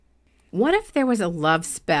What if there was a love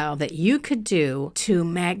spell that you could do to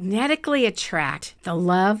magnetically attract the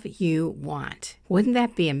love you want? Wouldn't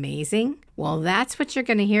that be amazing? Well, that's what you're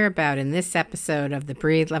going to hear about in this episode of the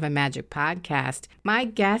Breathe, Love, and Magic podcast. My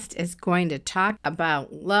guest is going to talk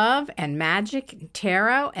about love and magic,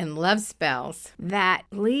 tarot, and love spells that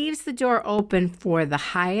leaves the door open for the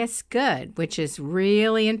highest good, which is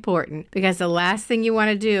really important because the last thing you want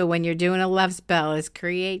to do when you're doing a love spell is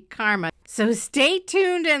create karma. So stay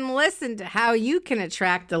tuned and listen to how you can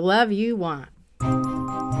attract the love you want.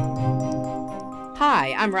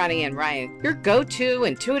 Hi, I'm Ronnie Ann Ryan, your go-to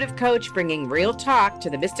intuitive coach bringing real talk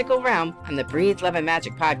to the mystical realm on the Breathe, Love, and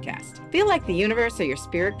Magic podcast. Feel like the universe or your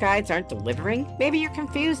spirit guides aren't delivering? Maybe you're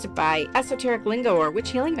confused by esoteric lingo or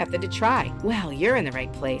which healing method to try. Well, you're in the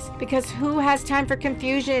right place because who has time for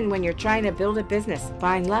confusion when you're trying to build a business,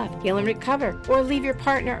 find love, heal and recover, or leave your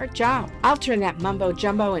partner or job? I'll turn that mumbo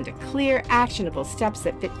jumbo into clear, actionable steps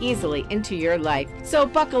that fit easily into your life. So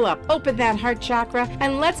buckle up, open that heart chakra,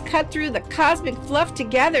 and let's cut through the cosmic fluff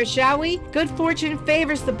together, shall we? Good fortune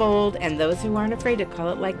favors the bold and those who aren't afraid to call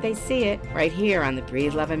it like they see it, right here on the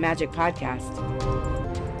Breathe, Love, and Magic podcast.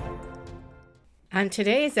 On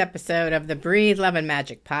today's episode of the Breathe, Love, and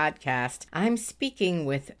Magic podcast, I'm speaking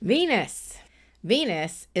with Venus.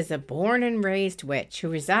 Venus is a born and raised witch who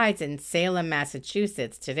resides in Salem,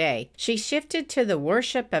 Massachusetts today. She shifted to the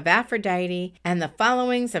worship of Aphrodite and the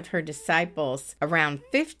followings of her disciples around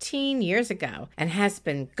 15 years ago and has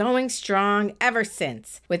been going strong ever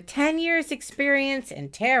since. With 10 years experience in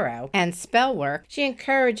tarot and spell work, she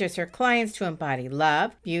encourages her clients to embody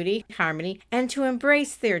love, beauty, harmony, and to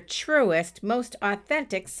embrace their truest, most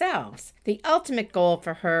authentic selves. The ultimate goal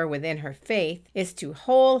for her within her faith is to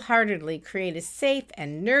wholeheartedly create a safe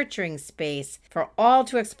and nurturing space for all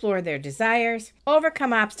to explore their desires,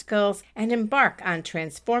 overcome obstacles, and embark on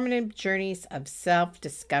transformative journeys of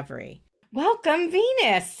self-discovery. Welcome,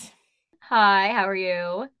 Venus. Hi, how are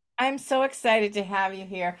you? I'm so excited to have you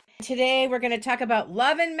here. Today, we're going to talk about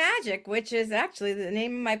love and magic, which is actually the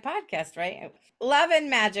name of my podcast, right? Love and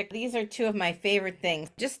magic. These are two of my favorite things.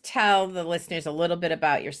 Just tell the listeners a little bit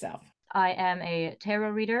about yourself. I am a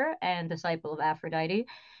tarot reader and disciple of Aphrodite,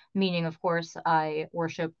 meaning, of course, I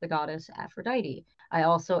worship the goddess Aphrodite. I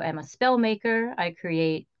also am a spell maker. I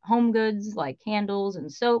create home goods like candles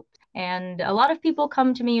and soap. And a lot of people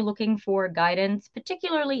come to me looking for guidance,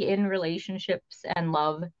 particularly in relationships and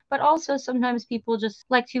love. But also sometimes people just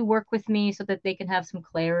like to work with me so that they can have some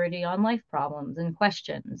clarity on life problems and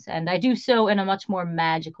questions. And I do so in a much more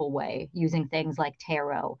magical way, using things like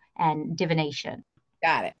tarot and divination.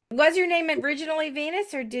 Got it. Was your name originally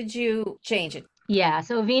Venus or did you change it? Yeah,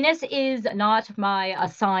 so Venus is not my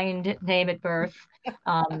assigned name at birth.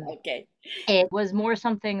 Okay. It was more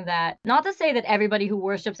something that, not to say that everybody who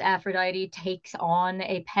worships Aphrodite takes on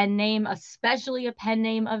a pen name, especially a pen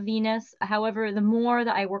name of Venus. However, the more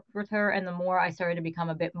that I worked with her and the more I started to become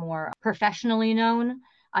a bit more professionally known,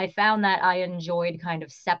 I found that I enjoyed kind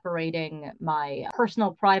of separating my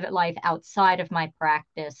personal private life outside of my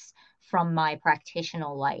practice from my practitioner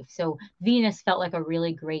life. So Venus felt like a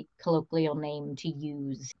really great colloquial name to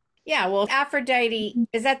use. Yeah, well, Aphrodite,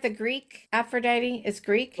 is that the Greek? Aphrodite is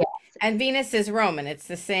Greek? Yes. And Venus is Roman. It's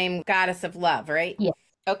the same goddess of love, right? Yes.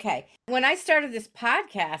 Okay. When I started this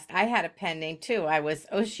podcast, I had a pen name too. I was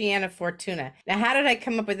Oceana Fortuna. Now, how did I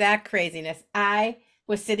come up with that craziness? I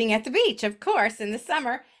was sitting at the beach, of course, in the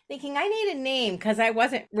summer, thinking I need a name because I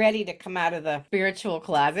wasn't ready to come out of the spiritual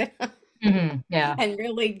closet. Yeah. And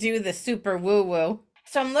really do the super woo-woo.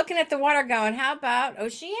 So I'm looking at the water going, how about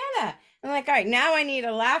Oceana? I'm like, all right, now I need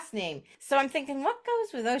a last name. So I'm thinking, what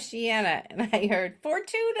goes with Oceana? And I heard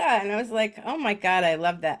Fortuna. And I was like, oh my God, I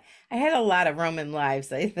love that. I had a lot of Roman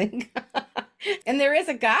lives, I think. And there is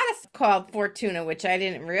a goddess called Fortuna, which I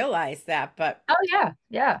didn't realize that. But oh, yeah.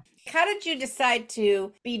 Yeah. How did you decide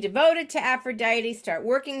to be devoted to Aphrodite, start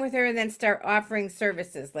working with her, and then start offering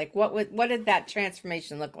services? Like, what did that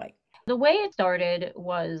transformation look like? The way it started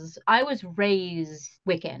was I was raised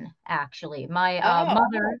Wiccan, actually. My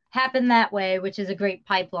mother happened that way, which is a great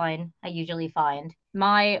pipeline I usually find.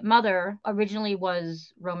 My mother originally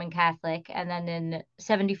was Roman Catholic, and then in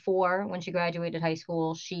 74, when she graduated high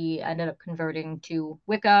school, she ended up converting to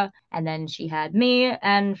Wicca, and then she had me.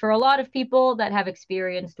 And for a lot of people that have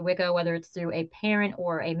experienced Wicca, whether it's through a parent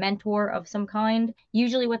or a mentor of some kind,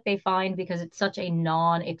 usually what they find, because it's such a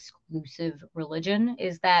non-exclusive religion,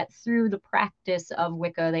 is that through the practice of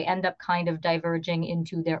Wicca, they end up kind of diverging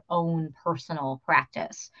into their own personal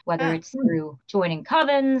practice, whether it's through joining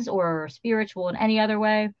covens or spiritual in any other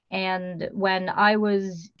way. And when I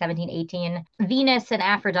was 17, 18, Venus and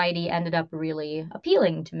Aphrodite ended up really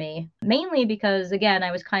appealing to me, mainly because, again,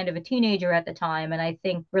 I was kind of a teenager at the time. And I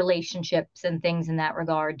think relationships and things in that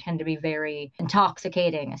regard tend to be very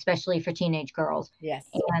intoxicating, especially for teenage girls. Yes.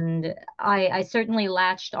 And I certainly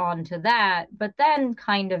latched on to that. But then,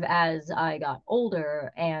 kind of as I got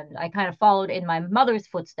older and I kind of followed in my mother's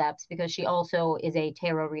footsteps, because she also is a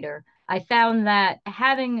tarot reader, I found that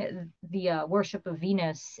having the worship of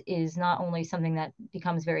Venus is not only something that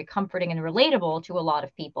becomes very comforting and relatable to a lot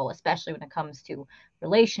of people, especially when it comes to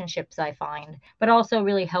relationships, I find, but also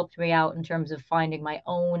really helped me out in terms of finding my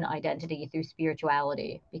own identity through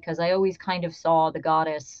spirituality, because I always kind of saw the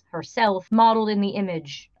goddess herself modeled in the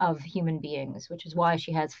image of human beings, which is why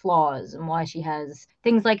she has flaws and why she has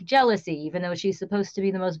things like jealousy. Even though she's supposed to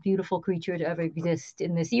be the most beautiful creature to ever exist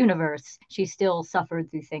in this universe, she still suffered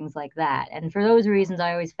through things like that. And for those reasons,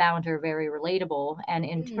 I always found her very relatable. And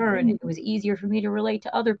in turn, it was easier for me to relate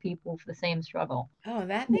to other people for the same struggle. Oh,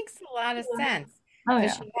 that makes a lot of sense. Oh, So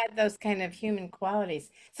yeah. she had those kind of human qualities.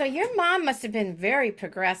 So your mom must have been very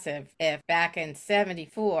progressive if back in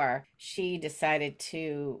 74 she decided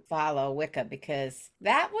to follow Wicca, because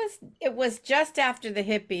it was just after the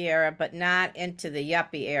hippie era, but not into the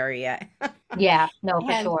yuppie area. Yeah, no,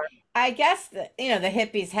 for And sure. I guess the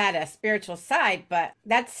hippies had a spiritual side, but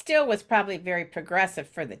that still was probably very progressive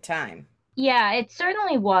for the time. Yeah, it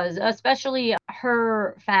certainly was, especially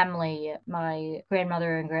her family, my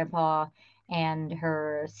grandmother and grandpa, and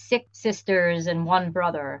her six sisters and one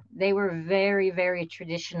brother. They were very, very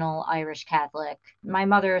traditional Irish Catholic. My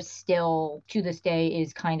mother still, to this day,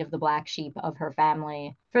 is kind of the black sheep of her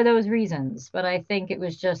family for those reasons. But I think it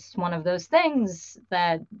was just one of those things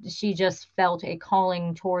that she just felt a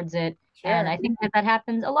calling towards it. And Sure. I think that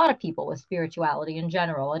happens a lot of people with spirituality in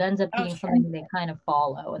general. It ends up Oh, being sure. something they kind of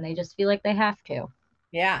follow and they just feel like they have to.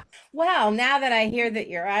 Yeah. Well, now that I hear that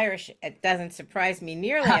you're Irish, it doesn't surprise me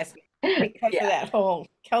nearly as much because of Yeah. that whole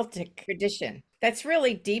Celtic tradition. That's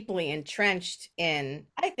really deeply entrenched in,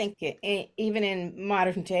 I think, even in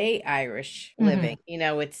modern day Irish living. Hmm.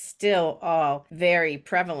 It's still all very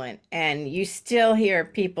prevalent. And you still hear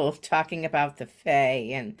people talking about the Fae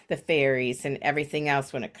and the fairies and everything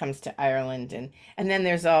else when it comes to Ireland. And then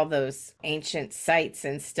there's all those ancient sites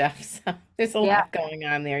and stuff. So there's a Yeah. lot going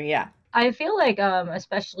on there. Yeah. I feel like,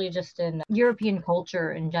 especially just in European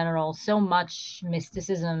culture in general, so much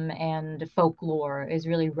mysticism and folklore is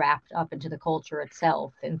really wrapped up into the culture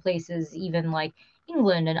itself. In places even like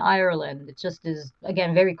England and Ireland, it just is,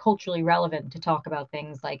 again, very culturally relevant to talk about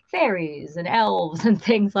things like fairies and elves and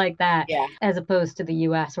things like that, Yeah. as opposed to the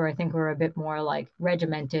US, where I think we're a bit more like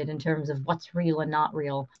regimented in terms of what's real and not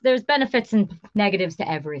real. There's benefits and negatives to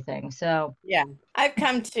everything. So, Yeah. I've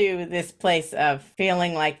come to this place of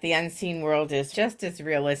feeling like the unseen world is just as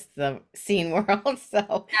real as the seen world. So,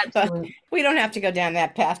 but absolutely. we don't have to go down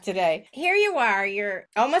that path today. Here you are, you're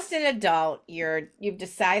almost an adult. You've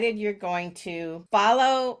decided you're going to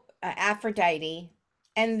follow Aphrodite.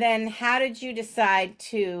 And then how did you decide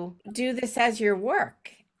to do this as your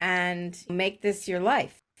work and make this your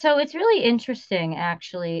life? So it's really interesting,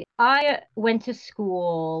 actually. I went to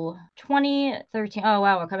school 2013. Oh,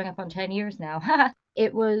 wow, we're coming up on 10 years now.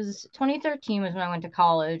 It was 2013 was when I went to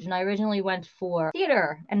college, and I originally went for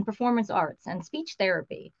theater and performance arts and speech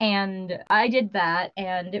therapy. And I did that,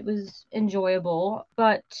 and it was enjoyable.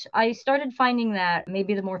 But I started finding that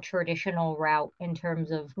maybe the more traditional route in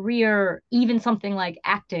terms of career, even something like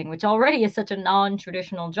acting, which already is such a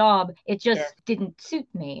non-traditional job, it Sure. just didn't suit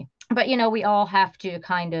me. But we all have to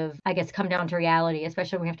kind of, I guess, come down to reality,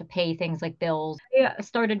 especially when we have to pay things like bills. I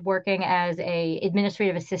started working as a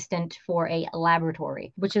administrative assistant for a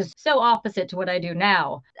laboratory, which is so opposite to what I do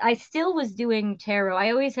now. I still was doing tarot.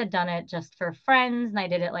 I always had done it just for friends, and I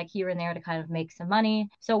did it like here and there to kind of make some money.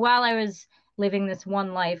 So while I was living this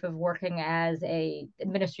one life of working as a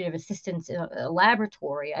administrative assistant in a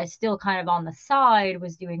laboratory, I still kind of on the side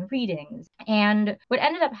was doing readings. And what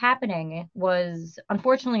ended up happening was,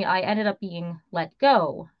 unfortunately, I ended up being let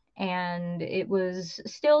go. And it was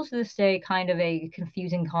still to this day kind of a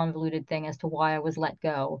confusing, convoluted thing as to why I was let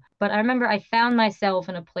go. But I remember I found myself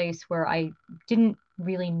in a place where I didn't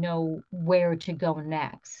really know where to go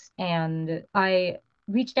next. And I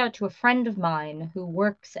reached out to a friend of mine who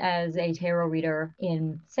works as a tarot reader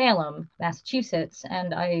in Salem, Massachusetts,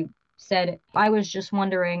 and I said, I was just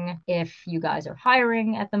wondering if you guys are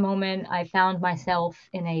hiring at the moment. I found myself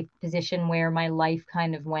in a position where my life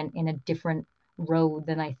kind of went in a different road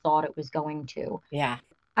than I thought it was going to. Yeah.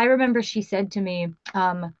 I remember she said to me,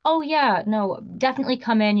 oh yeah, no, definitely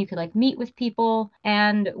come in. You could like meet with people.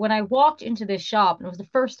 And when I walked into this shop, and it was the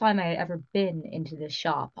first time I had ever been into this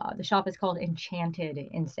shop, the shop is called Enchanted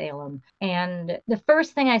in Salem. And the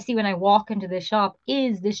first thing I see when I walk into this shop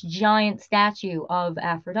is this giant statue of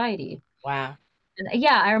Aphrodite. Wow. And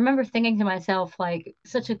yeah, I remember thinking to myself, like,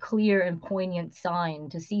 such a clear and poignant sign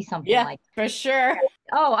to see something Yeah, like, for sure.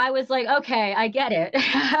 oh, I was like, okay, I get it.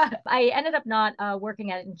 I ended up not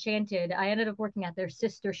working at Enchanted. I ended up working at their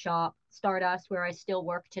sister shop, Stardust, where I still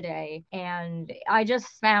work today. And I just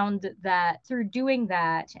found that through doing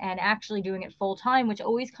that and actually doing it full time, which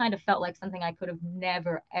always kind of felt like something I could have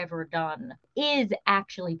never, ever done, is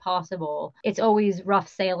actually possible. It's always rough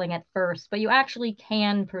sailing at first, but you actually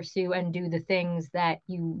can pursue and do the things that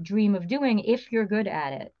you dream of doing if you're good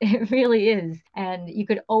at it. It really is. And you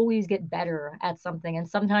could always get better at something. And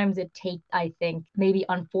sometimes it takes, I think, maybe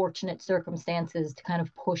unfortunate circumstances to kind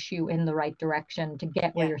of push you in the right direction to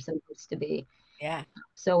get where Yeah. you're supposed to be. Yeah.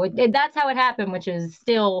 So that's how it happened, which is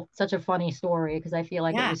still such a funny story because I feel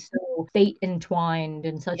like it Yeah. was so fate entwined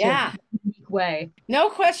in such a Yeah. unique way. No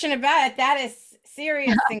question about it. That is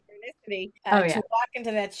serious synchronicity. Oh, yeah. To walk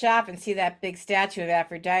into that shop and see that big statue of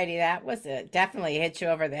Aphrodite, that was definitely a hit you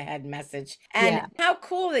over the head message. And Yeah. how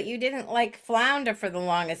cool that you didn't like flounder for the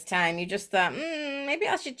longest time. You just thought, maybe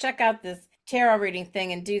I should check out this tarot reading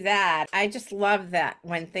thing and do that. I just love that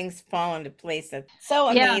when things fall into place. It's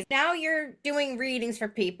so Yeah. amazing. Now you're doing readings for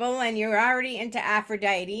people and you're already into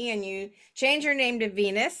Aphrodite and you change your name to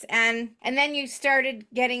Venus and then you started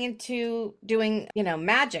getting into doing,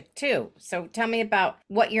 magic too. So tell me about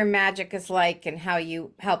what your magic is like and how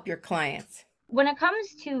you help your clients. When it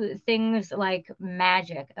comes to things like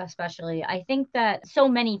magic, especially, I think that so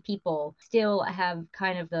many people still have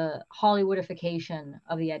kind of the Hollywoodification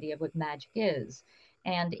of the idea of what magic is.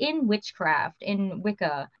 And in witchcraft, in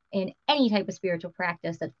Wicca, in any type of spiritual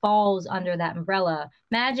practice that falls under that umbrella,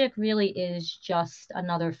 magic really is just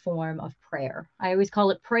another form of prayer. I always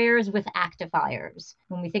call it prayers with actifiers.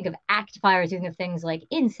 When we think of actifiers, we think of things like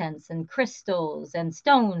incense and crystals and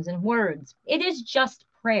stones and words. It is just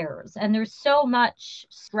prayers, and there's so much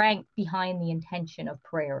strength behind the intention of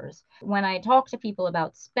prayers. When I talk to people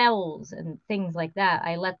about spells and things like that,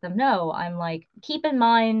 I let them know, I'm like, keep in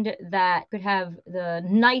mind that you could have the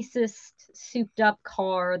nicest souped up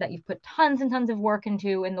car that you've put tons and tons of work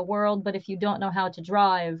into in the world, but if you don't know how to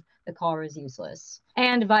drive, the car is useless.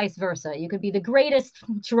 And vice versa. You could be the greatest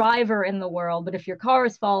driver in the world, but if your car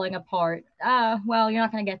is falling apart, well, you're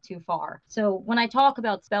not going to get too far. So when I talk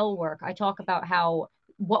about spell work, I talk about how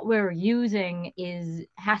what we're using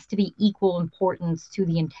has to be equal importance to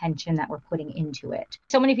the intention that we're putting into it.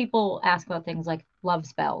 So many people ask about things like love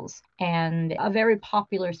spells, and a very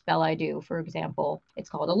popular spell I do, for example,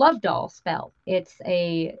 it's called a love doll spell. It's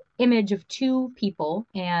a image of two people,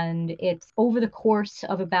 and it's over the course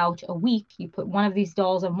of about a week. You put one of these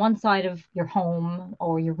dolls on one side of your home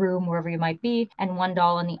or your room, wherever you might be, and one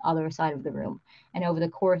doll on the other side of the room. And over the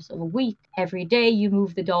course of a week, every day you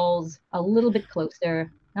move the dolls a little bit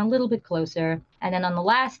closer, a little bit closer. And then on the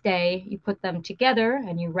last day, you put them together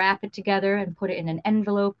and you wrap it together and put it in an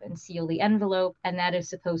envelope and seal the envelope. And that is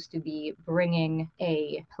supposed to be bringing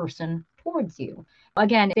a person towards you.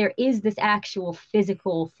 Again, there is this actual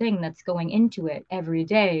physical thing that's going into it every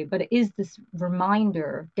day, but it is this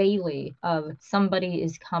reminder daily of somebody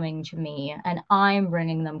is coming to me and I'm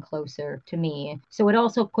bringing them closer to me. So it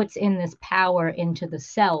also puts in this power into the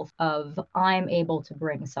self of I'm able to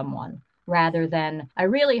bring someone, rather than I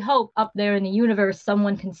really hope up there in the universe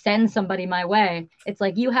someone can send somebody my way. It's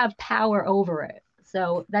like you have power over it.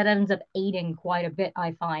 So that ends up aiding quite a bit,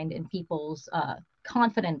 I find, in people's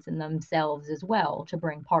confidence in themselves as well to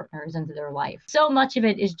bring partners into their life. So much of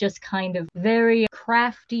it is just kind of very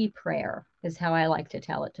crafty prayer, is how I like to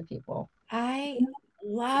tell it to people. I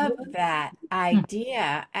love that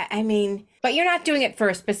idea. I mean, but you're not doing it for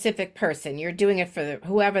a specific person. You're doing it for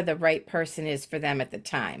whoever the right person is for them at the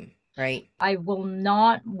time. Right. I will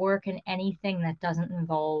not work in anything that doesn't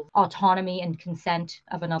involve autonomy and consent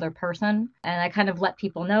of another person. And I kind of let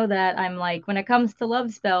people know that I'm like, when it comes to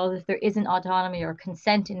love spells, if there isn't autonomy or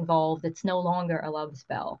consent involved, it's no longer a love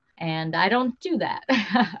spell. And I don't do that.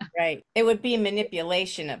 Right. It would be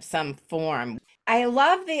manipulation of some form. I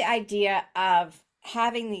love the idea of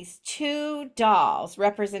having these two dolls,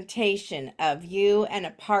 representation of you and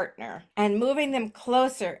a partner, and moving them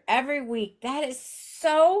closer every week. That is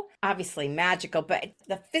so obviously magical, but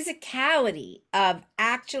the physicality of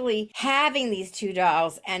actually having these two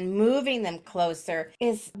dolls and moving them closer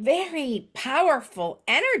is very powerful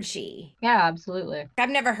energy. Yeah, absolutely. I've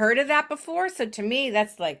never heard of that before. So to me,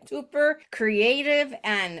 that's like super creative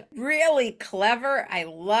and really clever. I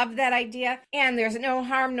love that idea. And there's no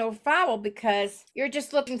harm, no foul, because you're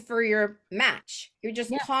just looking for your match. You're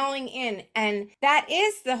just calling in. And that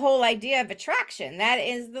is the whole idea of attraction. That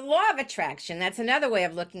is the law of attraction. That's another way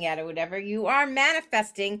of looking at it, whatever. You are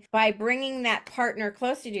manifesting by bringing that partner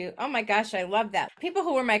closer to you. Oh my gosh, I love that. People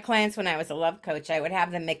who were my clients when I was a love coach, I would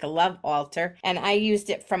have them make a love altar. And I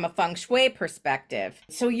used it from a feng shui perspective.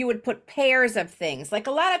 So you would put pairs of things. Like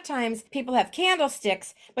a lot of times people have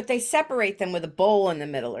candlesticks, but they separate them with a bowl in the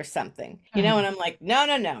middle or something. You know, and I'm like, no.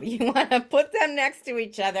 You want to put them next to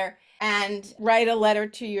each other and write a letter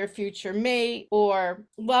to your future mate or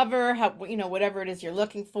lover, whatever it is you're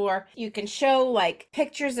looking for. You can show like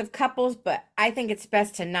pictures of couples, but I think it's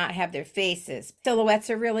best to not have their faces. Silhouettes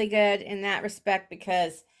are really good in that respect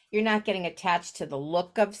because you're not getting attached to the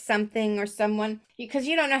look of something or someone because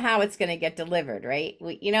you don't know how it's going to get delivered, right?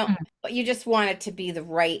 But you just want it to be the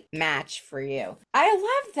right match for you. I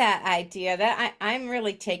love that idea. That I'm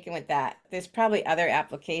really taken with that. There's probably other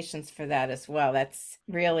applications for that as well. That's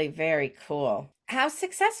really very cool. How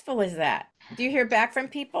successful is that? Do you hear back from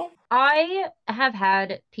people? I have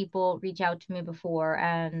had people reach out to me before,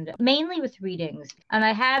 and mainly with readings. And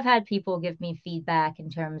I have had people give me feedback in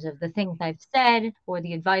terms of the things I've said or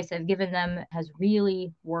the advice I've given them has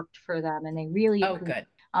really worked for them, and they really good.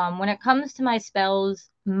 When it comes to my spells,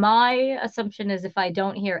 my assumption is if I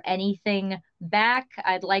don't hear anything back,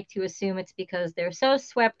 I'd like to assume it's because they're so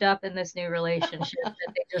swept up in this new relationship that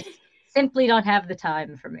they just simply don't have the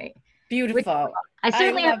time for me. Beautiful. I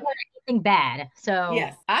certainly haven't heard anything bad. So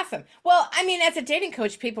yes, awesome. Well, I mean, as a dating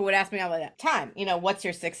coach, people would ask me all the time, what's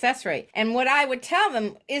your success rate? And what I would tell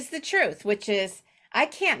them is the truth, which is I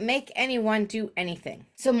can't make anyone do anything.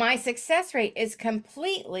 So my success rate is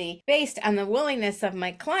completely based on the willingness of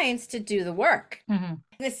my clients to do the work. Mm-hmm.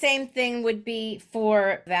 The same thing would be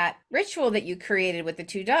for that ritual that you created with the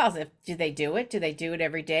two dolls. Do they do it? Do they do it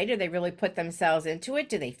every day? Do they really put themselves into it?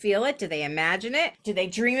 Do they feel it? Do they imagine it? Do they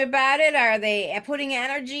dream about it? Are they putting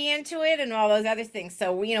energy into it and all those other things?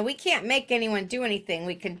 So, we can't make anyone do anything.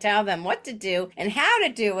 We can tell them what to do and how to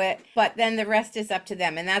do it, but then the rest is up to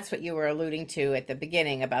them. And that's what you were alluding to at the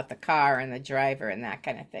beginning about the car and the driver and that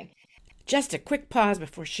kind of thing. Just a quick pause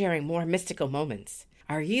before sharing more mystical moments.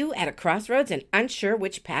 Are you at a crossroads and unsure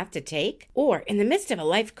which path to take? Or in the midst of a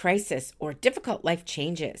life crisis or difficult life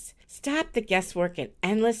changes? Stop the guesswork and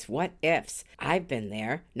endless what ifs. I've been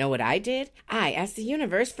there. Know what I did? I asked the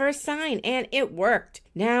universe for a sign and it worked.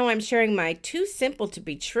 Now I'm sharing my too simple to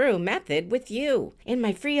be true method with you. In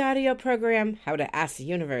my free audio program, How to Ask the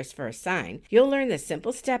Universe for a Sign, you'll learn the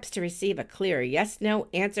simple steps to receive a clear yes/no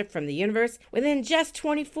answer from the universe within just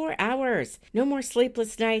 24 hours. No more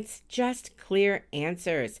sleepless nights, just clear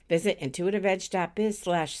answers. Visit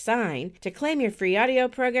intuitiveedge.biz/sign to claim your free audio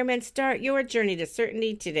program and start your journey to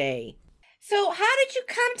certainty today. So how did you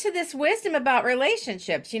come to this wisdom about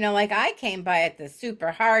relationships? Like I came by it the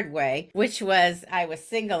super hard way, which was I was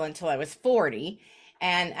single until I was 40.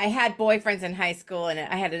 And I had boyfriends in high school and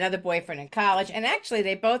I had another boyfriend in college. And actually,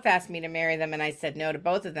 they both asked me to marry them. And I said no to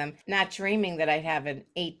both of them, not dreaming that I'd have an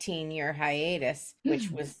 18-year hiatus, which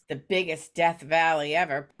was the biggest death valley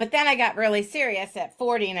ever. But then I got really serious at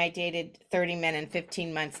 40 and I dated 30 men in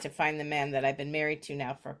 15 months to find the man that I've been married to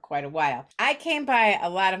now for quite a while. I came by a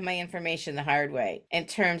lot of my information the hard way in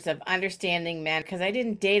terms of understanding men because I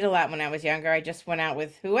didn't date a lot when I was younger. I just went out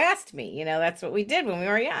with who asked me. That's what we did when we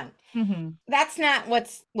were young. Mm-hmm. That's not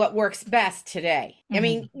what works best today. Mm-hmm. I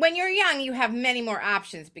mean, when you're young, you have many more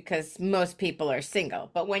options because most people are single.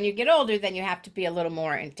 But when you get older, then you have to be a little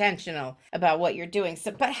more intentional about what you're doing.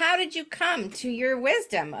 So, but how did you come to your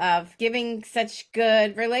wisdom of giving such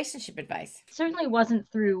good relationship advice? It certainly wasn't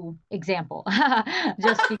through example,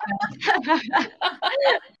 just because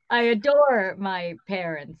I adore my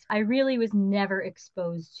parents. I really was never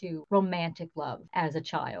exposed to romantic love as a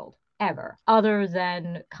child. Ever, other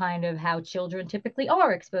than kind of how children typically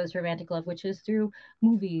are exposed to romantic love, which is through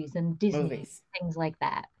movies and Disney, things like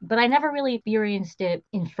that. But I never really experienced it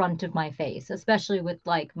in front of my face, especially with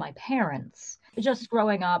like my parents. Just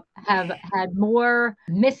growing up, have had more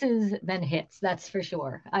misses than hits, that's for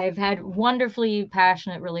sure. I've had wonderfully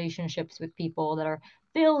passionate relationships with people that are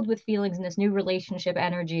filled with feelings in this new relationship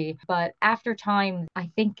energy. But after time, I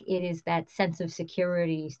think it is that sense of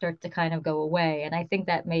security starts to kind of go away. And I think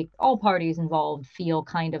that makes all parties involved feel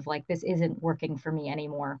kind of like this isn't working for me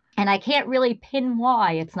anymore. And I can't really pin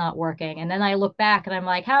why it's not working. And then I look back and I'm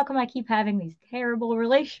like, how come I keep having these terrible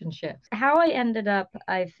relationships? How I ended up,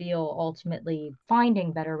 I feel, ultimately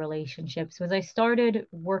finding better relationships was I started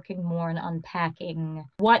working more and unpacking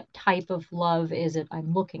what type of love is it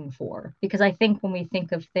I'm looking for. Because I think when we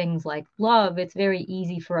think of things like love, it's very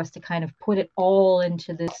easy for us to kind of put it all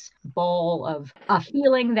into this ball of a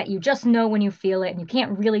feeling that you just know when you feel it and you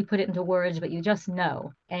can't really put it into words, but you just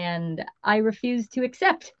know. And I refused to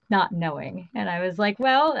accept not knowing. And I was like,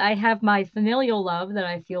 well, I have my familial love that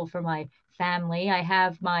I feel for my family. I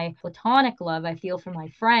have my platonic love I feel for my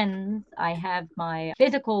friends. I have my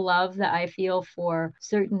physical love that I feel for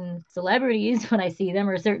certain celebrities when I see them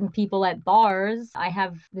or certain people at bars. I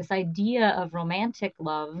have this idea of romantic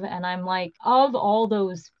love. And I'm like, of all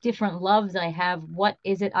those different loves I have, what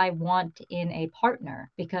is it I want in a partner?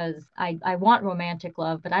 Because I want romantic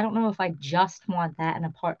love, but I don't know if I just want that in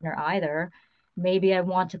a partner either. Maybe I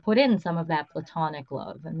want to put in some of that platonic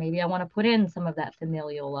love, and maybe I want to put in some of that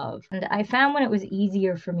familial love. And I found when it was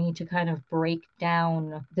easier for me to kind of break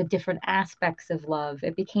down the different aspects of love,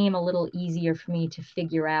 it became a little easier for me to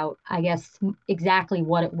figure out, I guess, exactly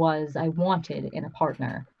what it was I wanted in a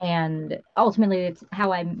partner. And ultimately, it's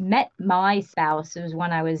how I met my spouse. It was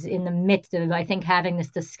when I was in the midst of, I think, having this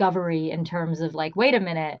discovery in terms of like, wait a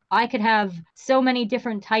minute, I could have so many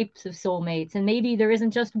different types of soulmates, and maybe there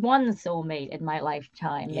isn't just one soulmate in my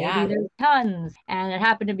lifetime. Maybe Yeah. there's tons. And it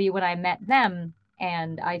happened to be when I met them.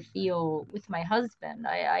 And I feel with my husband,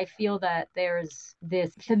 I feel that there's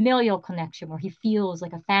this familial connection where he feels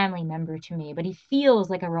like a family member to me, but he feels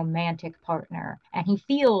like a romantic partner. And he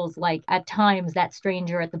feels like at times that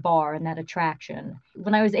stranger at the bar and that attraction.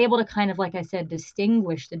 When I was able to kind of, like I said,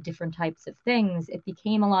 distinguish the different types of things, it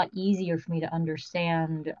became a lot easier for me to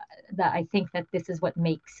understand that I think that this is what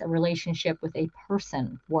makes a relationship with a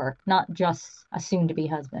person work, not just a soon to be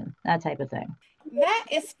husband, that type of thing. That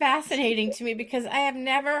is fascinating to me because I have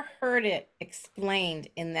never heard it explained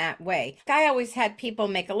in that way. I always had people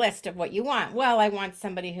make a list of what you want. Well, I want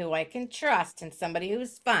somebody who I can trust and somebody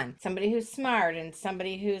who's fun, somebody who's smart and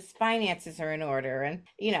somebody whose finances are in order and,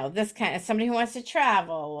 this kind of somebody who wants to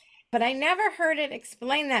travel. But I never heard it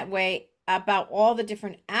explained that way about all the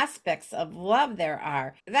different aspects of love there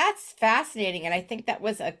are. That's fascinating. And I think that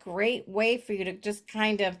was a great way for you to just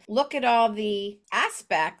kind of look at all the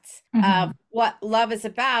aspects of what love is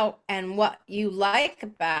about and what you like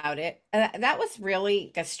about it. That was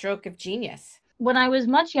really a stroke of genius. When I was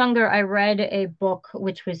much younger, I read a book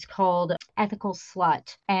which was called Ethical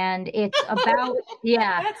Slut. And it's about,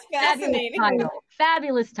 yeah, That's fabulous fascinating. title.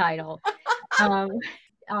 Fabulous title. Um,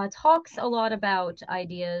 talks a lot about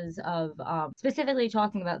ideas of specifically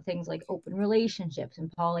talking about things like open relationships and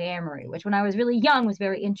polyamory, which when I was really young was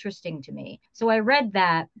very interesting to me. So I read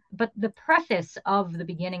that, but the preface of the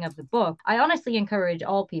beginning of the book, I honestly encourage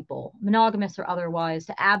all people, monogamous or otherwise,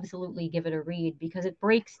 to absolutely give it a read because it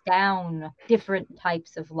breaks down different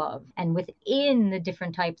types of love. And within the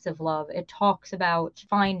different types of love, it talks about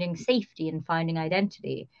finding safety and finding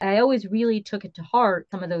identity. I always really took it to heart,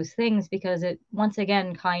 some of those things, because it once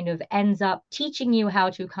again kind of ends up teaching you how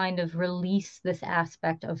to kind of release this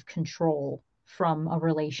aspect of control from a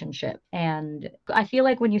relationship. And I feel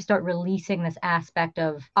like when you start releasing this aspect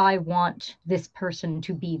of, I want this person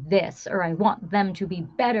to be this, or I want them to be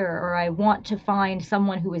better, or I want to find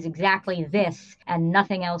someone who is exactly this and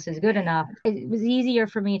nothing else is good enough, it was easier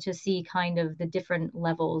for me to see kind of the different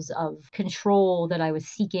levels of control that I was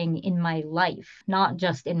seeking in my life, not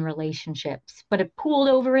just in relationships. But it pooled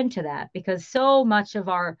over into that because so much of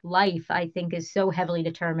our life, I think, is so heavily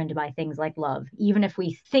determined by things like love. Even if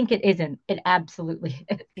we think it isn't, it absolutely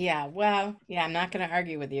is. Yeah, well, yeah, I'm not going to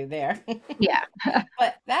argue with you there. Yeah.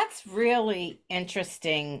 But that's really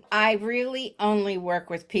interesting. I really only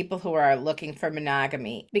work with people who are looking for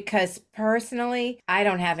monogamy because personally, I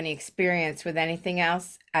don't have any experience with anything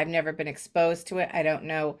else. I've never been exposed to it. I don't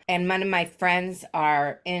know. And none of my friends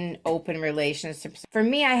are in open relationships. For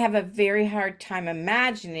me, I have a very hard time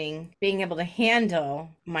imagining being able to handle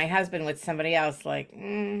my husband with somebody else. Like,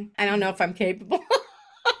 I don't know if I'm capable.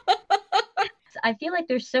 I feel like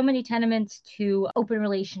there's so many tenements to open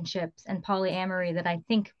relationships and polyamory that I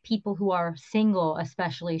think people who are single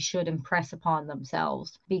especially should impress upon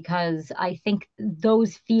themselves, because I think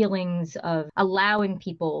those feelings of allowing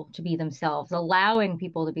people to be themselves, allowing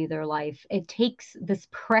people to be their life, it takes this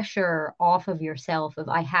pressure off of yourself of,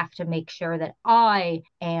 I have to make sure that I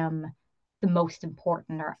am the most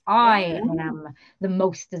important, or I am the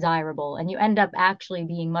most desirable. And you end up actually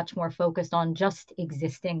being much more focused on just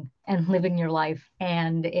existing and living your life.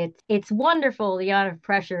 And it's wonderful the amount of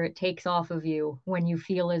pressure it takes off of you when you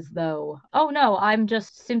feel as though, oh no, I'm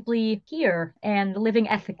just simply here and living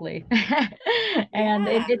ethically. And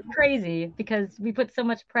it's crazy because we put so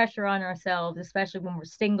much pressure on ourselves, especially when we're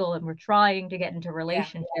single and we're trying to get into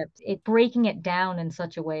relationships. It breaking it down in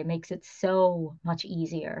such a way makes it so much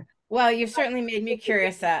easier. Well, you've certainly made me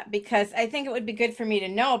curious because I think it would be good for me to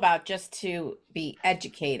know about just to be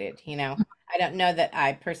educated, you know. I don't know that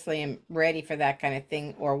I personally am ready for that kind of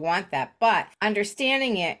thing or want that, but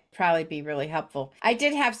understanding it probably be really helpful. I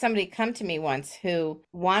did have somebody come to me once who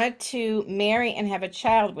wanted to marry and have a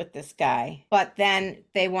child with this guy, but then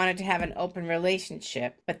they wanted to have an open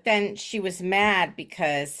relationship. But then she was mad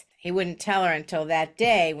because he wouldn't tell her until that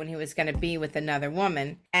day when he was going to be with another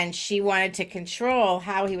woman. And she wanted to control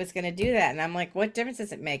how he was going to do that. And I'm like, what difference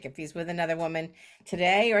does it make if he's with another woman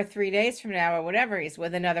today or 3 days from now or whatever? He's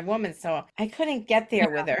with another woman. So I couldn't get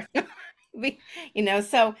there with her.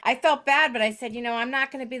 So I felt bad, but I said, I'm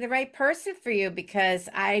not going to be the right person for you because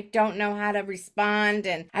I don't know how to respond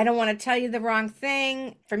and I don't want to tell you the wrong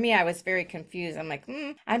thing. For me, I was very confused. I'm like,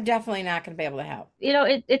 I'm definitely not going to be able to help.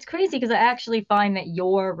 It's crazy because I actually find that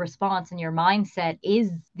your response and your mindset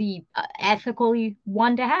is the ethical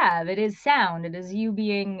one to have. It is sound. It is you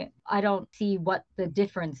being, I don't see what the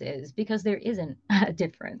difference is because there isn't a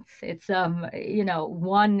difference. It's,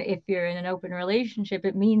 one, if you're in an open relationship,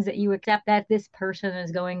 it means that you accept that this person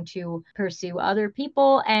is going to pursue other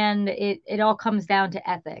people, and it all comes down to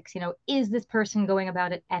ethics. Is this person going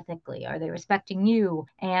about it ethically? Are they respecting you?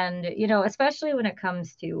 And especially when it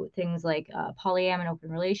comes to things like polyam and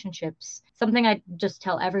open relationships, something I just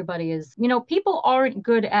tell everybody is, people aren't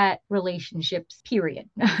good at relationships, period.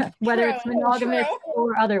 Whether it's monogamous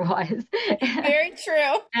or otherwise. Very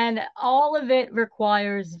true. And all of it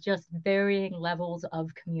requires just varying levels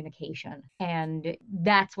of communication, and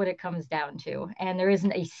that's what it comes down to. And there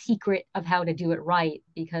isn't a secret of how to do it right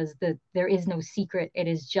because there is no secret. It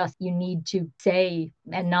is just you need to say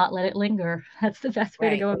and not let it linger. That's the best way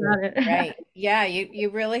to go about it. Right. Yeah, you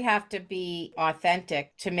really have to be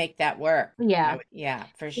authentic to make that work. Yeah. Yeah,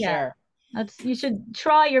 for sure. You should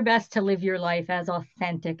try your best to live your life as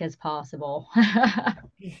authentic as possible.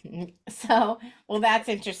 Well, that's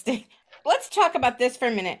interesting. Let's talk about this for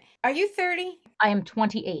a minute. Are you 30? I am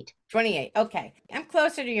 28. 28. Okay. I'm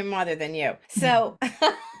closer to your mother than you. So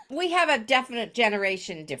we have a definite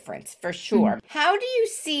generation difference for sure. How do you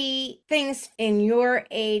see things in your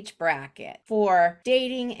age bracket for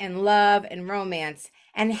dating and love and romance?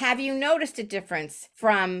 And have you noticed a difference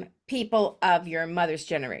from people of your mother's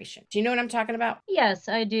generation? Do you know what I'm talking about? Yes,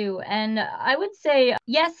 I do. And I would say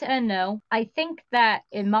yes and no. I think that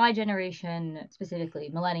in my generation,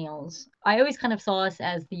 specifically millennials, I always kind of saw us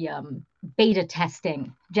as the beta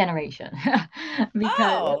testing generation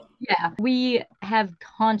because we have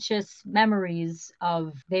conscious memories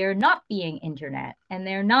of there not being internet and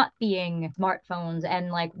there not being smartphones,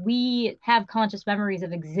 and like we have conscious memories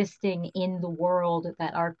of existing in the world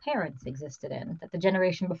that our parents existed in, that the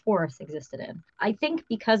generation before us existed in. I think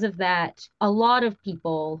because of that, a lot of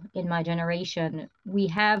people in my generation, we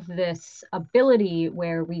have this ability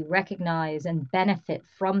where we recognize and benefit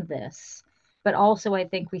from this. But also, I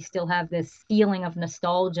think we still have this feeling of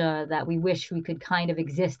nostalgia that we wish we could kind of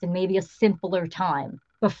exist in maybe a simpler time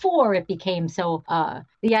before it became so,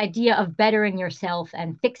 the idea of bettering yourself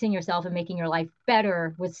and fixing yourself and making your life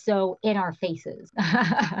better was so in our faces.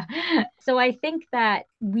 So I think that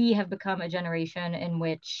we have become a generation in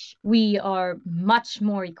which we are much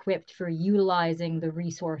more equipped for utilizing the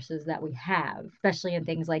resources that we have, especially in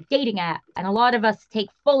things like dating apps. And a lot of us take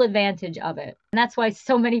full advantage of it. And that's why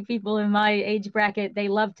so many people in my age bracket, they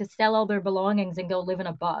love to sell all their belongings and go live in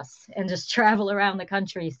a bus and just travel around the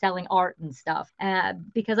country selling art and stuff.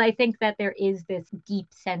 Because I think that there is this deep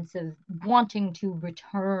sense of wanting to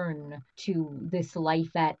return to this life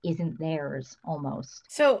that isn't theirs almost.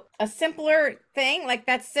 So a simpler thing, like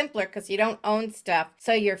that's simpler because you don't own stuff.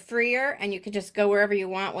 So you're freer and you can just go wherever you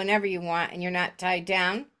want, whenever you want, and you're not tied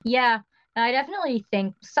down. Yeah. I definitely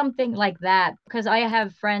think something like that, because I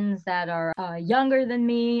have friends that are younger than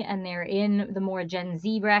me and they're in the more Gen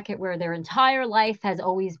Z bracket where their entire life has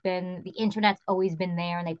always been, the internet's always been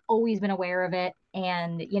there and they've always been aware of it.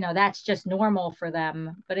 And, that's just normal for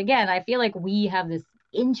them. But again, I feel like we have this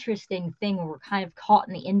interesting thing where we're kind of caught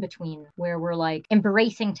in the in-between where we're like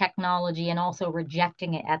embracing technology and also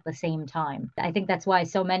rejecting it at the same time. I think that's why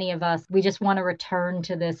so many of us, we just want to return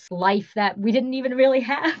to this life that we didn't even really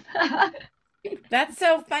have. That's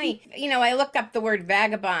so funny. I looked up the word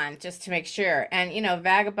vagabond just to make sure. And,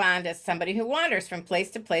 vagabond is somebody who wanders from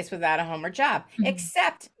place to place without a home or job.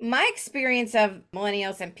 Except my experience of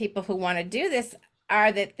millennials and people who want to do this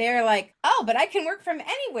are that they're like, oh, but I can work from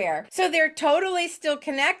anywhere. So they're totally still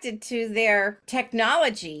connected to their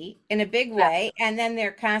technology in a big way. And then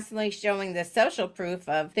they're constantly showing the social proof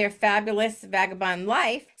of their fabulous vagabond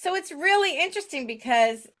life. So it's really interesting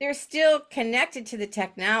because they're still connected to the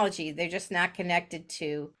technology. They're just not connected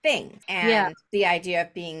to things. And the idea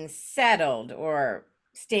of being settled or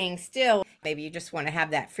staying still, maybe you just want to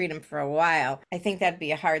have that freedom for a while. I think that'd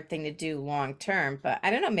be a hard thing to do long term, but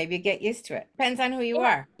I don't know, maybe you get used to it. Depends on who you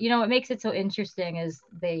are. What makes it so interesting is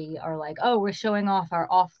they are like, oh, we're showing off our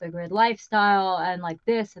off the grid lifestyle and like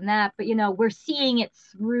this and that, but we're seeing it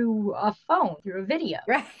through a phone, through a video.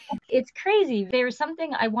 Right. It's crazy. There's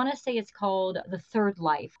something, I want to say it's called the third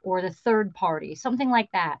life or the third party, something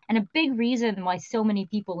like that. And a big reason why so many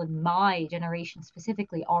people in my generation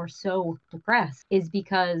specifically are so depressed is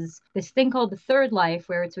because this thing called the third life,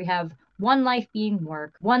 where we have one life being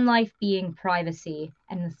work, one life being privacy,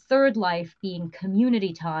 and the third life being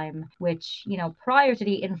community time, which, prior to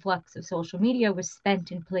the influx of social media was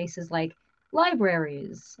spent in places like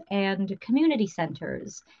libraries and community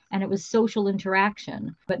centers, and it was social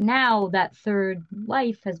interaction. But now that third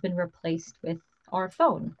life has been replaced with our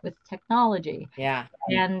phone, with technology. Yeah.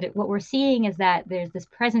 And what we're seeing is that there's this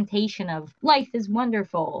presentation of life is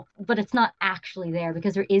wonderful, but it's not actually there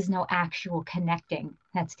because there is no actual connecting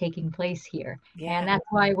that's taking place here. Yeah. And that's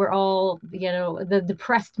why we're all, the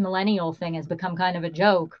depressed millennial thing has become kind of a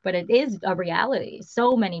joke, but it is a reality.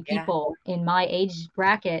 So many people in my age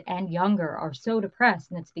bracket and younger are so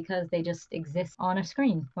depressed, and it's because they just exist on a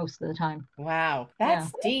screen most of the time. Wow,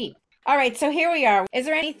 that's deep. All right, so here we are. Is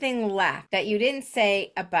there anything left that you didn't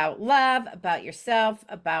say about love, about yourself,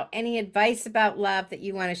 about any advice about love that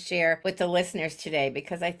you want to share with the listeners today?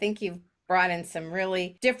 Because I think you've brought in some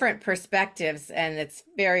really different perspectives and it's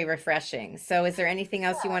very refreshing. So is there anything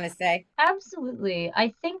else you want to say? Absolutely.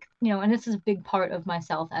 I think, and this is a big part of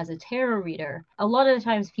myself as a tarot reader. A lot of the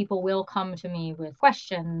times people will come to me with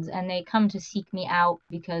questions and they come to seek me out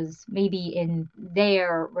because maybe in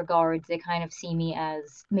their regards, they kind of see me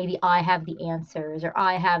as maybe I have the answers or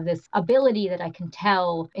I have this ability that I can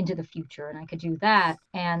tell into the future and I could do that.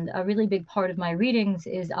 And a really big part of my readings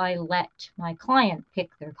is I let my client pick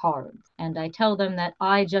their cards. And I tell them that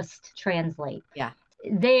I just translate. Yeah.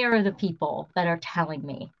 They are the people that are telling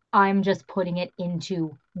me. I'm just putting it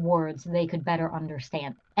into words they could better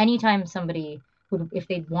understand. Anytime somebody would, if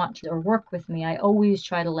they'd want to or work with me, I always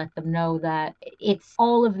try to let them know that it's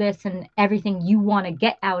all of this and everything you want to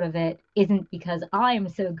get out of it isn't because I'm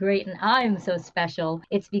so great and I'm so special.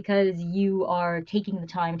 It's because you are taking the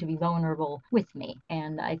time to be vulnerable with me.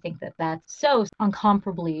 And I think that that's so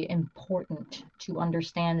incomparably important to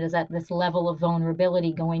understand, is that this level of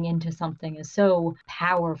vulnerability going into something is so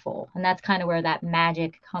powerful. And that's kind of where that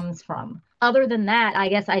magic comes from. Other than that, I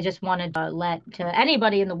guess I just wanted to let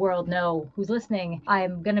anybody in the world know who's listening,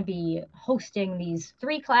 I'm going to be hosting these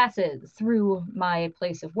 3 classes through my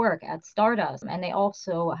place of work at Stardust. And they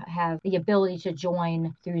also have the ability to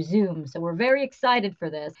join through Zoom. So we're very excited for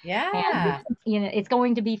this. Yeah. And, it's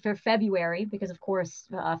going to be for February because, of course,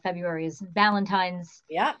 February is Valentine's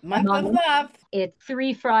month of love. It's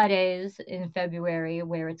 3 Fridays in February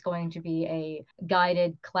where it's going to be a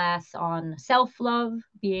guided class on self-love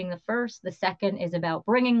being the first. The second is about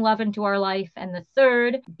bringing love into our life. And the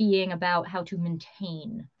third being about how to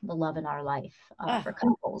maintain the love in our life for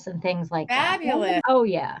couples and things like Fabulous. That. Oh,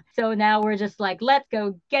 yeah. So now we're just like, let's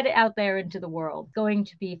go get it out there into the world. Going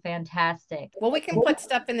to be fantastic. Well, we can put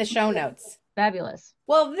stuff in the show notes. Fabulous.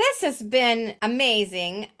 Well, this has been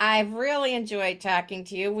amazing. I've really enjoyed talking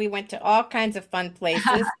to you. We went to all kinds of fun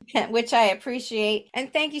places, which I appreciate.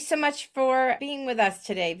 And thank you so much for being with us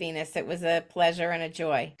today, Venus. It was a pleasure and a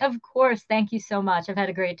joy. Of course. Thank you so much. I've had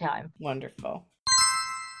a great time. Wonderful.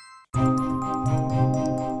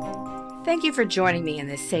 Thank you for joining me in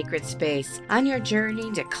this sacred space on your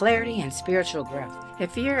journey to clarity and spiritual growth.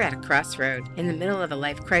 If you're at a crossroad, in the middle of a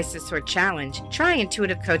life crisis or challenge, try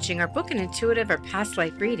intuitive coaching or book an intuitive or past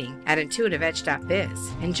life reading at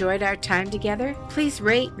intuitiveedge.biz. Enjoyed our time together? Please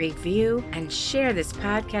rate, review, and share this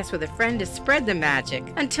podcast with a friend to spread the magic.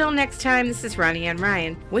 Until next time, this is Ronnie Ann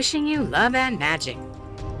Ryan, wishing you love and magic.